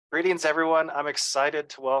Greetings, everyone. I'm excited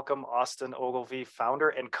to welcome Austin Ogilvie, founder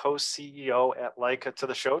and co-CEO at Leica, to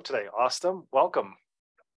the show today. Austin, welcome.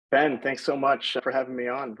 Ben, thanks so much for having me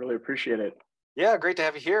on. Really appreciate it. Yeah, great to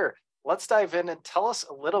have you here. Let's dive in and tell us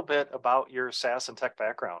a little bit about your SaaS and tech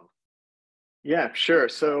background. Yeah, sure.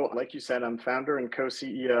 So, like you said, I'm founder and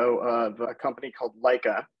co-CEO of a company called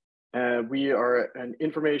Leica. We are an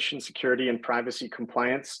information security and privacy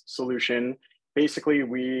compliance solution. Basically,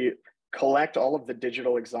 we collect all of the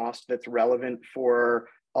digital exhaust that's relevant for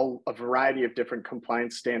a variety of different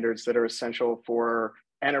compliance standards that are essential for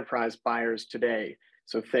enterprise buyers today.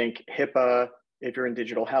 So think HIPAA if you're in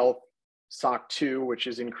digital health, SOC 2, which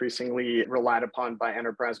is increasingly relied upon by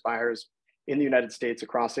enterprise buyers in the United States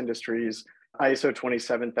across industries, ISO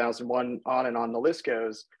 27001, on and on the list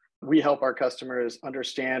goes. We help our customers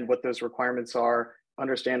understand what those requirements are,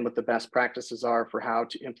 understand what the best practices are for how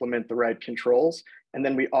to implement the right controls, and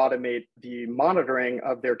then we automate the monitoring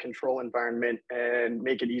of their control environment and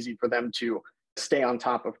make it easy for them to stay on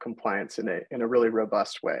top of compliance in a really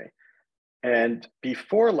robust way. And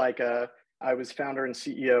before Leica, I was founder and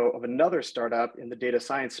CEO of another startup in the data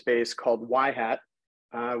science space called Yhat.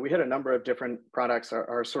 We had a number of different products.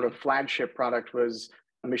 Our sort of flagship product was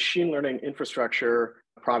a machine learning infrastructure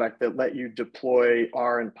product that let you deploy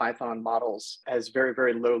R and Python models as very,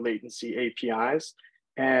 very low latency APIs.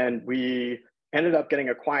 And we ended up getting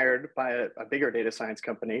acquired by a bigger data science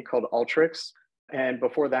company called Alteryx. And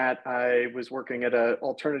before that, I was working at an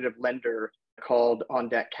alternative lender called On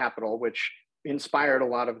Deck Capital, which inspired a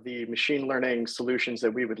lot of the machine learning solutions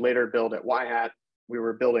that we would later build at Yhat. We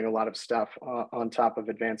were building a lot of stuff on top of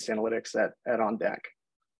advanced analytics at On Deck.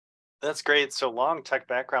 That's great. So long tech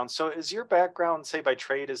background. So is your background, say by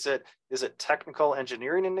trade, is it technical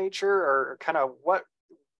engineering in nature, or kind of what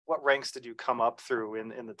ranks did you come up through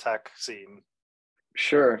in the tech scene?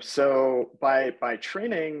 Sure. So by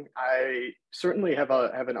training, I certainly have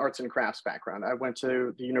an arts and crafts background. I went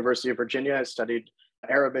to the University of Virginia. I studied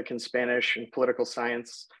Arabic and Spanish and political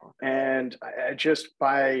science, and I just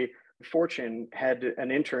by fortune had an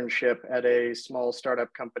internship at a small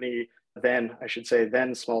startup company. Then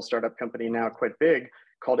small startup company, now quite big,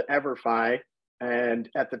 called Everfi. And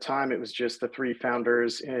at the time, it was just the three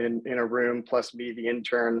founders in a room plus me, the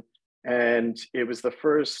intern. And it was the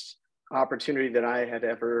first opportunity that I had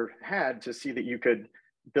ever had to see that you could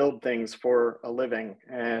build things for a living.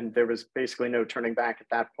 And there was basically no turning back at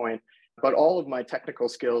that point. But all of my technical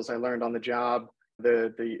skills I learned on the job.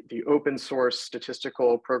 The open source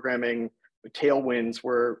statistical programming tailwinds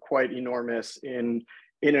were quite enormous in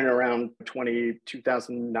and around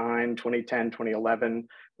 2009, 2010, 2011,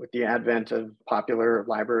 with the advent of popular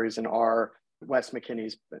libraries in R. Wes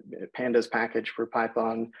McKinney's Pandas package for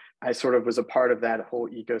Python. I sort of was a part of that whole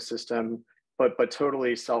ecosystem, but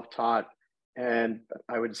totally self-taught. And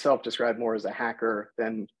I would self-describe more as a hacker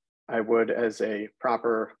than I would as a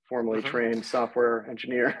proper, formally trained software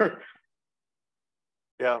engineer.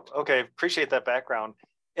 Yeah, okay, appreciate that background.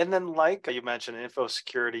 And then, like you mentioned, info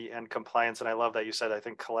security and compliance, and I love that you said, I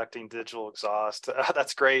think, collecting digital exhaust.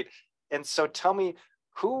 That's great. And so tell me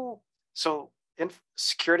in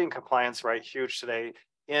security and compliance, right, huge today.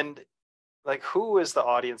 And like, who is the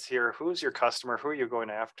audience here? Who's your customer? Who are you going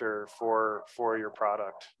after for your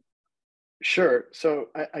product? Sure. So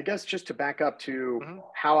I guess just to back up to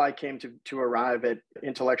how I came to arrive at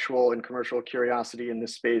intellectual and commercial curiosity in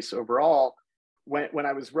this space overall, when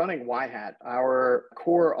I was running Yhat, our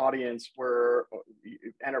core audience were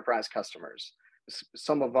enterprise customers.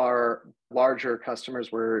 Some of our larger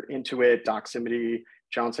customers were Intuit, Doximity,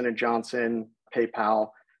 Johnson & Johnson, PayPal.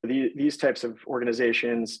 These types of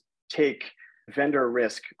organizations take vendor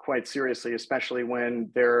risk quite seriously, especially when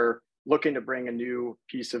they're looking to bring a new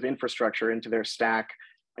piece of infrastructure into their stack.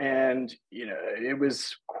 And it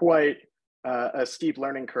was quite a steep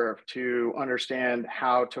learning curve to understand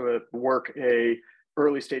how to work a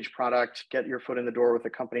early stage product, get your foot in the door with a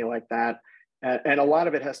company like that. And a lot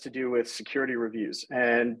of it has to do with security reviews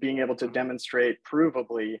and being able to demonstrate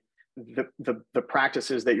provably the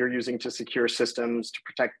practices that you're using to secure systems, to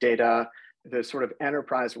protect data, the sort of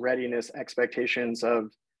enterprise readiness expectations of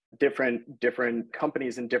different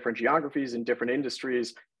companies in different geographies and different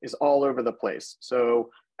industries is all over the place. So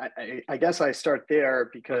I guess I start there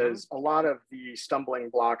because a lot of the stumbling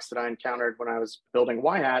blocks that I encountered when I was building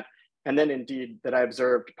Yhat, and then indeed that I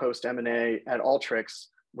observed post M&A at Alteryx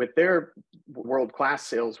with their world-class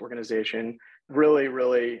sales organization,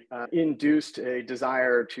 really induced a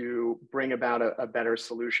desire to bring about a better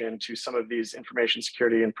solution to some of these information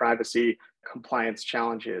security and privacy compliance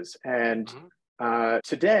challenges. And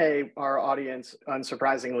today, our audience,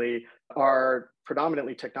 unsurprisingly, are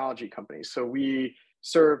predominantly technology companies. So we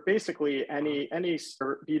serve basically any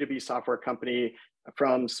B2B software company,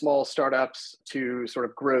 from small startups to sort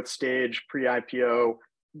of growth stage, pre-IPO,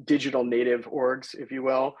 digital native orgs, if you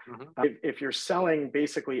will. If you're selling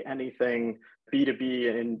basically anything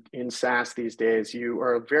B2B in SaaS these days, you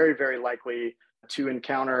are very, very likely to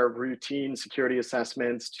encounter routine security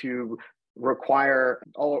assessments, to require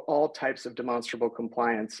all types of demonstrable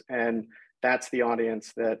compliance. And that's the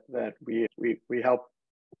audience that we help.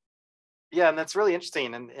 Yeah, and that's really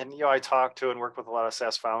interesting. And I talked to and worked with a lot of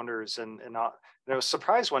SaaS founders, and I was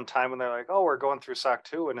surprised one time when they're like, "Oh, we're going through SOC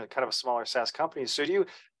 2 and a kind of a smaller SaaS company." So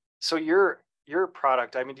your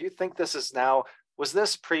product, I mean, do you think this is now, was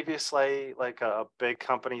this previously like a big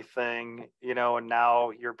company thing, and now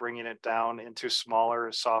you're bringing it down into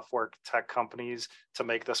smaller software tech companies to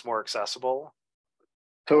make this more accessible?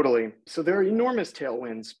 Totally. So there are enormous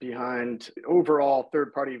tailwinds behind overall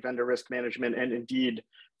third-party vendor risk management, and indeed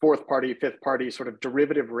fourth-party, fifth-party sort of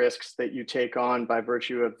derivative risks that you take on by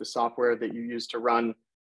virtue of the software that you use to run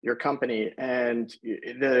your company. And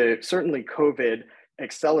certainly COVID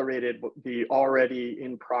accelerated the already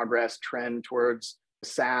in progress trend towards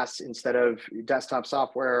SaaS instead of desktop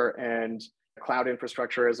software and cloud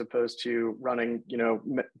infrastructure, as opposed to running,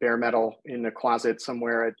 bare metal in a closet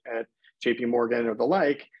somewhere at JP Morgan or the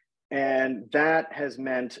like. And that has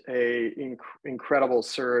meant an incredible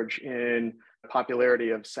surge in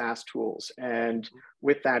popularity of SaaS tools. And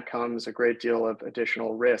with that comes a great deal of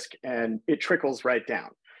additional risk, and it trickles right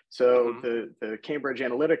down. So the Cambridge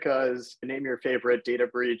Analytica's, name your favorite data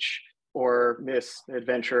breach or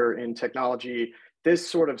misadventure in technology, this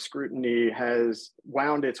sort of scrutiny has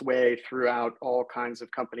wound its way throughout all kinds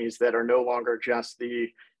of companies that are no longer just the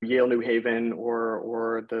Yale New Haven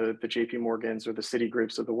or the JP Morgans or the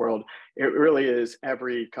Citigroups of the world. It really is,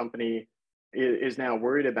 every company is now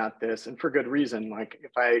worried about this, and for good reason. Like,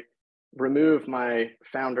 if I remove my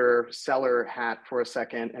founder seller hat for a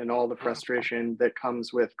second and all the frustration that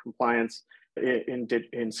comes with compliance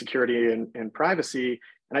in security and privacy,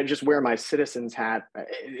 and I just wear my citizen's hat,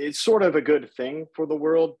 it's sort of a good thing for the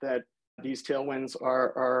world that these tailwinds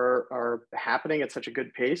are happening at such a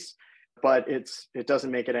good pace. But it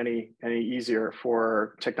doesn't make it any easier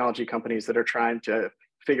for technology companies that are trying to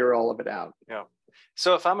figure all of it out. Yeah.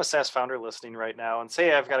 So if I'm a SaaS founder listening right now and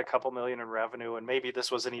say I've got a couple million in revenue and maybe this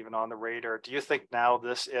wasn't even on the radar, do you think now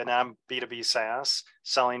and I'm B2B SaaS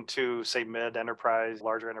selling to, say, mid-enterprise,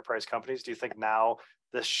 larger enterprise companies, do you think now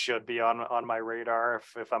this should be on my radar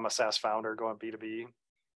if I'm a SaaS founder going B2B?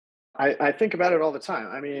 I think about it all the time.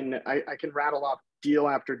 I mean, I can rattle off deal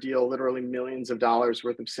after deal, literally millions of dollars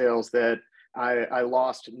worth of sales that I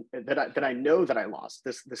lost, that I know that I lost.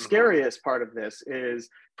 The scariest part of this is,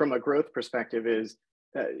 from a growth perspective, is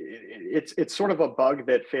it's sort of a bug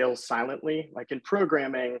that fails silently. Like in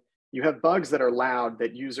programming, you have bugs that are loud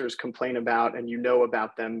that users complain about, and you know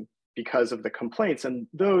about them because of the complaints, and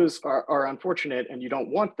those are unfortunate and you don't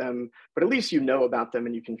want them, but at least you know about them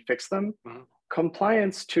and you can fix them.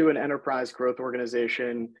 Compliance to an enterprise growth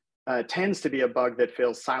organization tends to be a bug that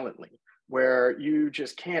fails silently, where you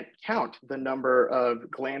just can't count the number of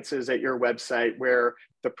glances at your website where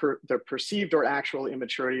the perceived or actual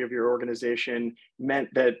immaturity of your organization meant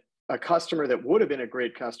that a customer that would have been a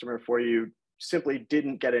great customer for you simply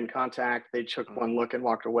didn't get in contact. They took one look and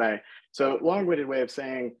walked away. So, long-winded way of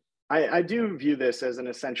saying, I do view this as an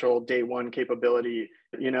essential day one capability,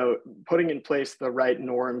 putting in place the right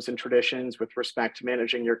norms and traditions with respect to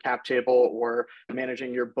managing your cap table or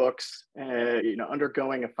managing your books,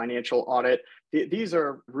 undergoing a financial audit. These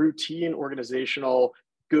are routine organizational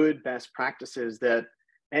good best practices that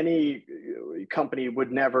any company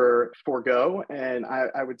would never forego. And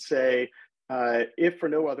I would say, if for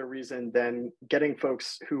no other reason than getting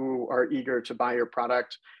folks who are eager to buy your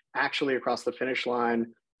product actually across the finish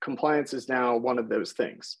line, compliance is now one of those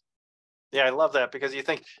things. Yeah, I love that, because you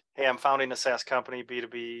think, hey, I'm founding a SaaS company,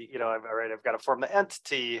 B2B, I've got to form the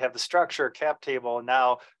entity, have the structure, cap table. And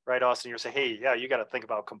now, right, Austin, you're saying, hey, yeah, you got to think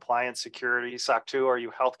about compliance, security, SOC 2, are you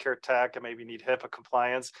healthcare tech, and maybe need HIPAA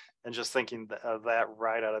compliance, and just thinking of that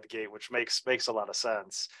right out of the gate, which makes a lot of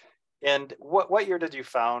sense. And what year did you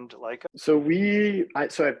found Leica? So I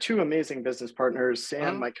have two amazing business partners,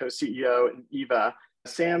 Sam, my co-CEO, and Eva.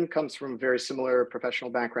 Sam comes from a very similar professional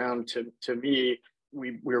background to me.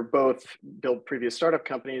 We were both built previous startup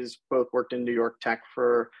companies, both worked in New York tech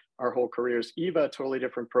for our whole careers. Eva, totally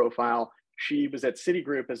different profile. She was at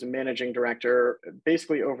Citigroup as a managing director,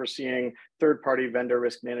 basically overseeing third-party vendor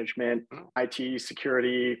risk management, IT,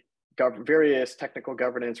 security, various technical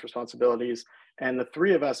governance responsibilities. And the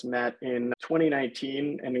three of us met in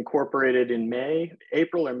 2019 and incorporated in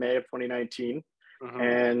April or May of 2019. Hmm.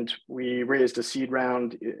 And we raised a seed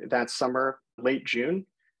round that summer, late June.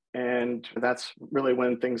 And that's really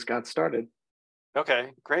when things got started.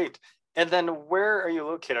 Okay, great. And then where are you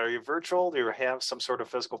located? Are you virtual? Do you have some sort of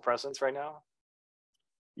physical presence right now?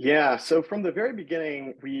 Yeah, so from the very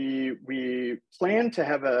beginning, we planned to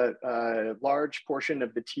have a large portion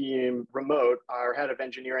of the team remote. Our head of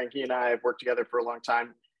engineering, he and I have worked together for a long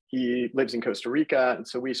time. He lives in Costa Rica, and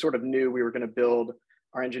so we sort of knew we were going to build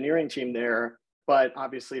our engineering team there. But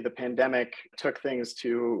obviously, the pandemic took things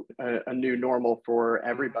to a new normal for Mhm.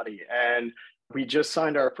 everybody, and we just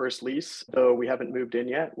signed our first lease, though we haven't moved in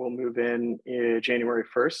yet. We'll move in January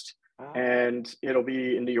 1st, Oh, and it'll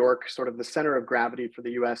be in New York. Sort of the center of gravity for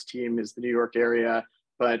the US team is the New York area,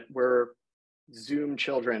 but we're Zoom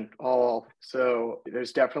children all. So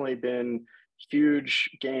there's definitely been huge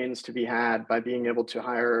gains to be had by being able to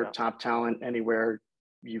hire yeah. top talent anywhere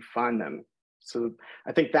you find them. So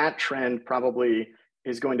I think that trend probably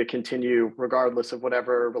is going to continue regardless of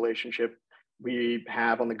whatever relationship we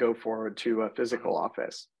have on the go forward to a Mhm. physical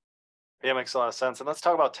office. Yeah, makes a lot of sense. And let's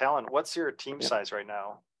talk about talent. What's your team Yeah. size right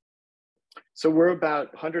now? So we're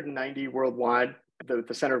about 190 worldwide.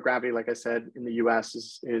 The center of gravity, like I said, in the U.S.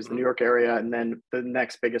 is the New Mhm. York area, and then the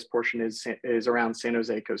next biggest portion is around San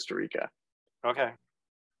Jose, Costa Rica. Okay,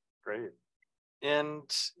 great.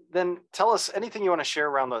 And then tell us anything you want to share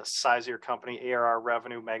around the size of your company, ARR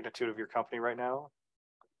revenue, magnitude of your company right now.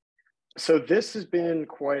 So this has been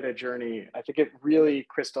quite a journey. I think it really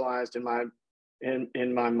crystallized in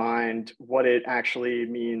my mind what it actually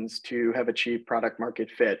means to have achieved product market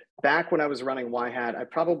fit. Back when I was running YHAT, I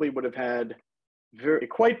probably would have had very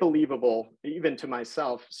quite believable, even to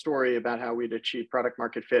myself, story about how we'd achieve product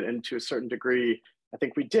market fit, and to a certain degree, I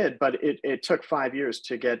think we did. But it took 5 years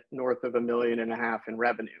to get north of 1.5 million in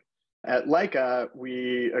revenue. At Leica,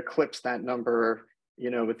 we eclipsed that number,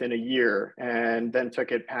 within a year, and then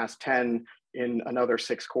took it past 10 in another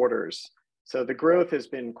 6 quarters. So the growth has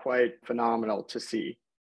been quite phenomenal to see.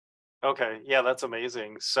 Okay, yeah, that's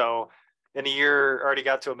amazing. So in a year, already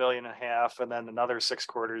got to 1.5 million, and then another 6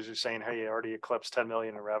 quarters, you're saying, hey, you already eclipsed 10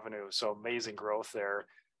 million in revenue. So amazing growth there.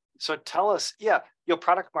 So tell us, yeah,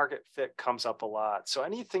 product market fit comes up a lot. So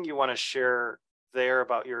anything you want to share there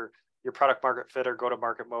about your product market fit or go to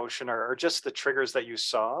market motion, or just the triggers that you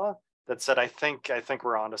saw that said, I think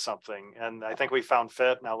we're onto something, and I think we found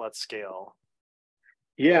fit. Now let's scale.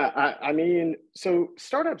 Yeah, I mean, so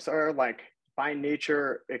startups are like by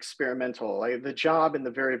nature experimental. Like the job in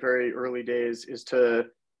the very, very early days is to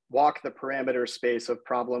walk the parameter space of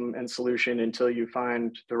problem and solution until you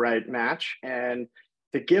find the right match. And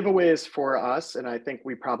the giveaways for us, and I think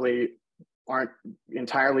we probably aren't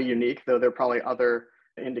entirely unique, though there are probably other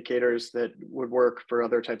indicators that would work for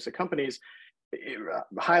other types of companies,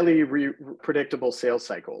 highly predictable sales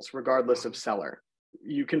cycles, regardless of Mhm. seller.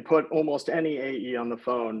 You can put almost any AE on the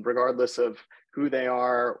phone, regardless of who they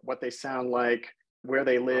are, what they sound like, where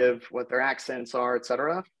they Mhm. live, what their accents are, et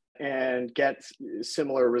cetera, and get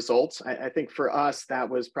similar results. I think for us, that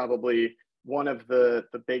was probably one of the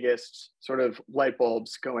biggest sort of light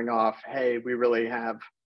bulbs going off. Hey, we really have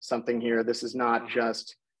something here. This is not Mhm.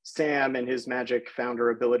 just Sam and his magic founder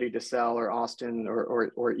ability to sell, or Austin,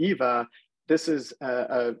 or Eva. This is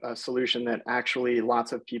a solution that actually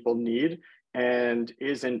lots of people need and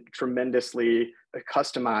isn't tremendously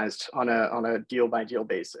customized on a deal by deal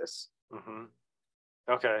basis. Mhm.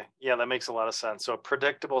 Okay. Yeah, that makes a lot of sense. So a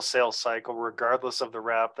predictable sales cycle, regardless of the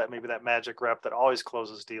rep, that maybe that magic rep that always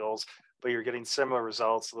closes deals, but you're getting similar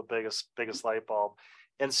results, the biggest light bulb.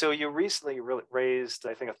 And so you recently raised,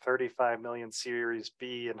 I think, a 35 million Series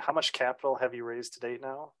B. And how much capital have you raised to date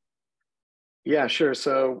now? Yeah, sure.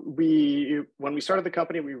 So when we started the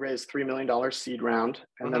company, we raised $3 million seed round,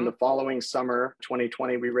 and then Hmm. the following summer,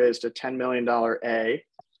 2020, we raised a $10 million A.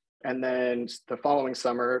 And then the following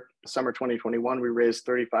summer 2021, we raised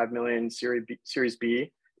 35 million Series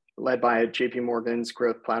B, led by JP Morgan's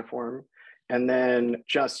growth platform. And then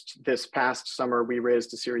just this past summer, we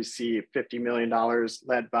raised a Series C, $50 million,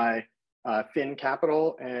 led by Fin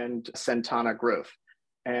Capital and Centana Growth.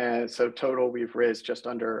 And so total, we've raised just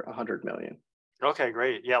under 100 million. Okay,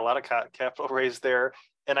 great. Yeah, a lot of capital raised there.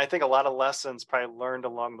 And I think a lot of lessons probably learned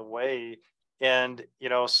along the way. And,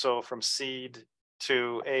 so from seed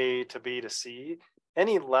to A to B to C,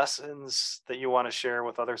 any lessons that you want to share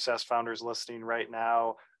with other SaaS founders listening right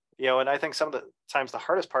now? And I think some of the times the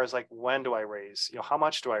hardest part is like, when do I raise? How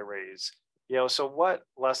much do I raise? So what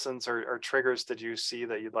lessons or triggers did you see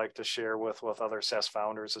that you'd like to share with other SaaS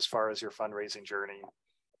founders as far as your fundraising journey?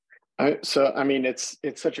 So, I mean, it's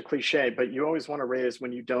such a cliche, but you always want to raise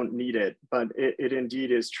when you don't need it. But it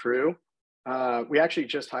indeed is true. We actually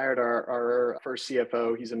just hired our first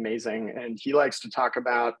CFO. He's amazing. And he likes to talk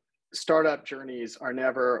about startup journeys are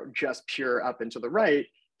never just pure up and to the right.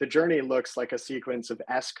 The journey looks like a sequence of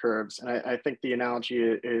S curves. And I think the analogy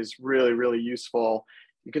is really, really useful.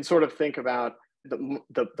 You can sort of think about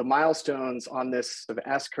the milestones on this of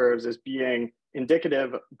S curves as being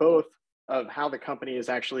indicative both of how the company is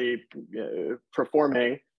actually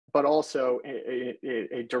performing, but also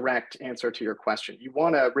a direct answer to your question. You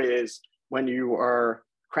want to raise when you are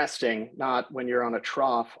cresting, not when you're on a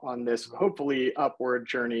trough on this hopefully upward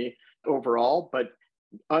journey overall, but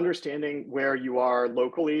understanding where you are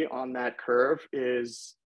locally on that curve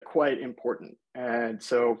is quite important. And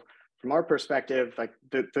so from our perspective, like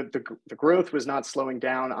the growth was not slowing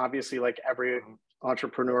down. Obviously, like every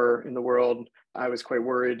entrepreneur in the world, I was quite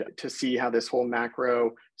worried to see how this whole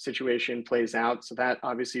macro situation plays out. So that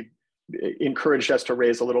obviously encouraged us to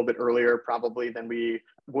raise a little bit earlier probably than we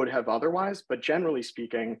would have otherwise. But generally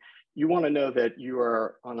speaking, you want to know that you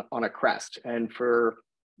are on a crest. And for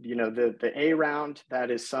the A round, that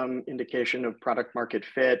is some indication of product market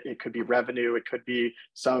fit. It could be revenue. It could be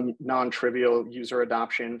some non-trivial user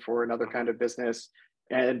adoption for another kind of business.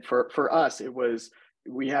 And for us, it was,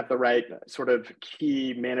 we have the right sort of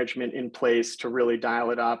key management in place to really dial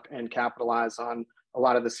it up and capitalize on a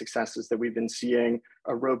lot of the successes that we've been seeing,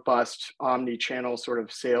 a robust omni-channel sort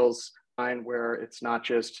of sales line where it's not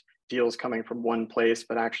just deals coming from one place,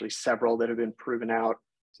 but actually several that have been proven out.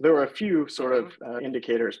 So there were a few sort of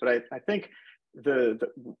indicators, but I think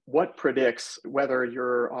what predicts whether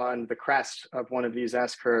you're on the crest of one of these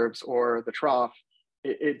S curves or the trough,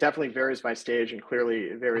 it definitely varies by stage, and clearly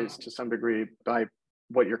it varies to some degree by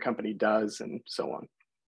what your company does and so on.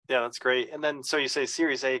 Yeah, that's great. And then, so you say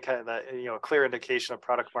Series A, kind of that, a clear indication of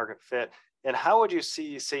product market fit. And how would you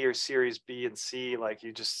say your Series B and C, like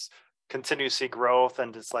you just continue to see growth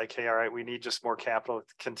and it's like, hey, all right, we need just more capital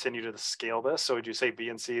to continue to scale this. So would you say B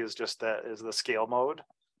and C is just that, is the scale mode?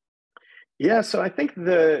 Yeah, so I think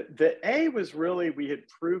the A was really, we had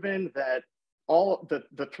proven that all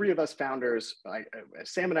the three of us founders,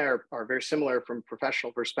 Sam and I are very similar from a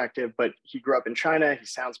professional perspective, but he grew up in China. He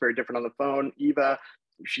sounds very different on the phone. Eva,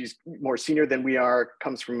 she's more senior than we are,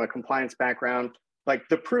 comes from a compliance background. Like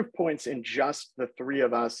the proof points in just the three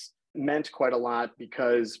of us meant quite a lot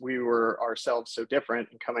because we were ourselves so different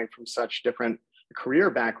and coming from such different career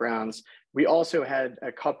backgrounds. We also had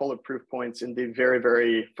a couple of proof points in the very,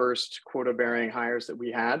 very first quota-bearing hires that we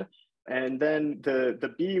had. And then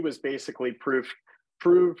the B was basically proved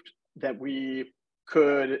that we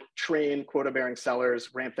could train quota-bearing sellers,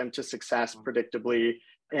 ramp them to success predictably,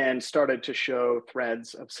 and started to show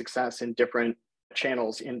threads of success in different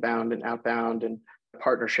channels, inbound and outbound and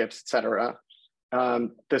partnerships, et cetera.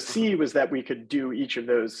 The C was that we could do each of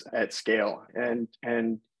those at scale, and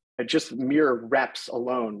just mere reps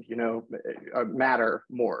alone, matter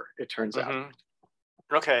more, it turns out.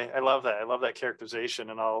 Okay, I love that. I love that characterization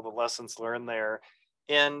and all the lessons learned there.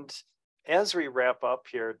 And as we wrap up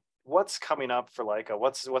here, what's coming up for Leica?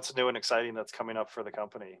 What's new and exciting that's coming up for the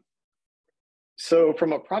company? So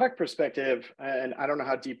from a product perspective, and I don't know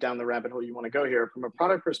how deep down the rabbit hole you want to go here, from a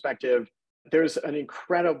product perspective, there's an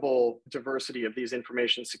incredible diversity of these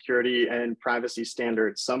information security and privacy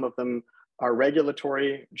standards. Some of them are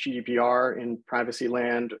regulatory, GDPR in privacy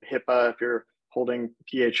land, HIPAA if you're holding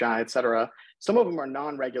PHI, et cetera. Some of them are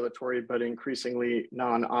non-regulatory, but increasingly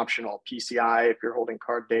non-optional, PCI if you're holding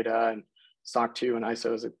card data, and SOC 2 and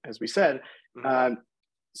ISO, as we said.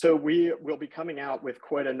 So we will be coming out with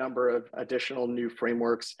quite a number of additional new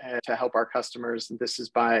frameworks to help our customers. And this is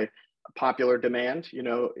by popular demand.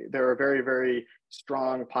 There are very, very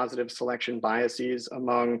strong positive selection biases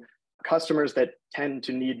among customers that tend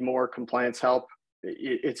to need more compliance help.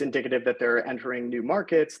 It's indicative that they're entering new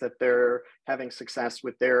markets, that they're having success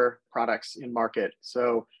with their products in market.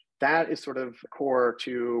 So that is sort of core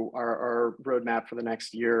to our roadmap for the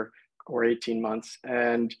next year or 18 months.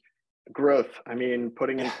 And growth, I mean,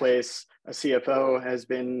 putting in place a CFO has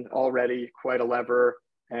been already quite a lever,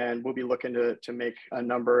 and we'll be looking to make a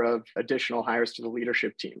number of additional hires to the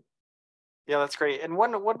leadership team. Yeah, that's great. And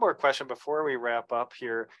one more question before we wrap up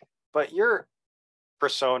here. But your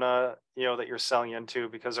persona, that you're selling into,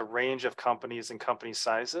 because a range of companies and company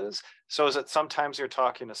sizes. So is it sometimes you're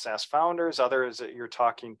talking to SaaS founders, others that you're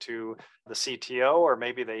talking to the CTO, or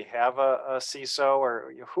maybe they have a CISO,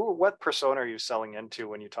 or what persona are you selling into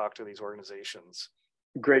when you talk to these organizations?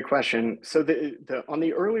 Great question. So on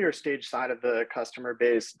the earlier stage side of the customer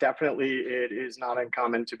base, definitely it is not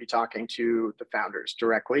uncommon to be talking to the founders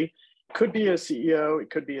directly. It could be a CEO, it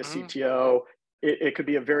could be a CTO, it could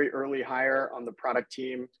be a very early hire on the product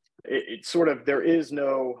team. It's sort of, there is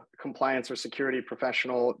no compliance or security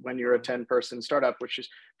professional when you're a 10-person startup, which is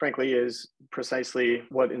frankly is precisely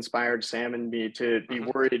what inspired Sam and me to be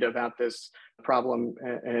worried about this problem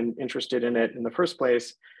and interested in it in the first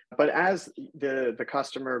place. But as the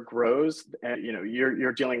customer grows,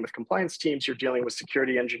 you're dealing with compliance teams, you're dealing with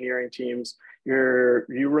security engineering teams, you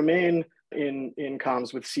remain in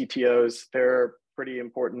comms with CTOs. They're pretty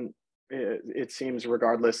important, it seems,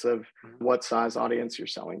 regardless of what size audience you're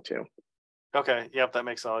selling to. Okay. Yep. That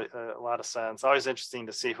makes a lot of sense. Always interesting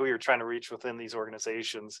to see who you're trying to reach within these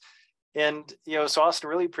organizations. And, so Austin,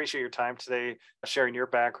 really appreciate your time today, sharing your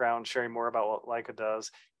background, sharing more about what Leica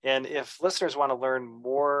does. And if listeners want to learn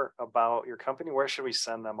more about your company, where should we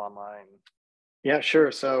send them online? Yeah,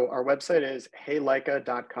 sure. So our website is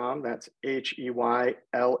heyleica.com. That's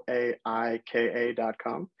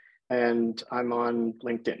HEYLAIKA.com. And I'm on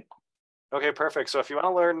LinkedIn. Okay, perfect. So if you want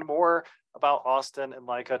to learn more about Austin and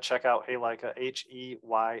Leica, check out Hey Leica,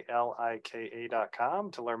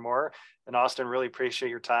 HEYLIKA.com to learn more. And Austin, really appreciate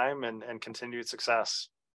your time and continued success.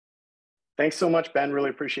 Thanks so much, Ben. Really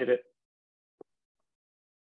appreciate it.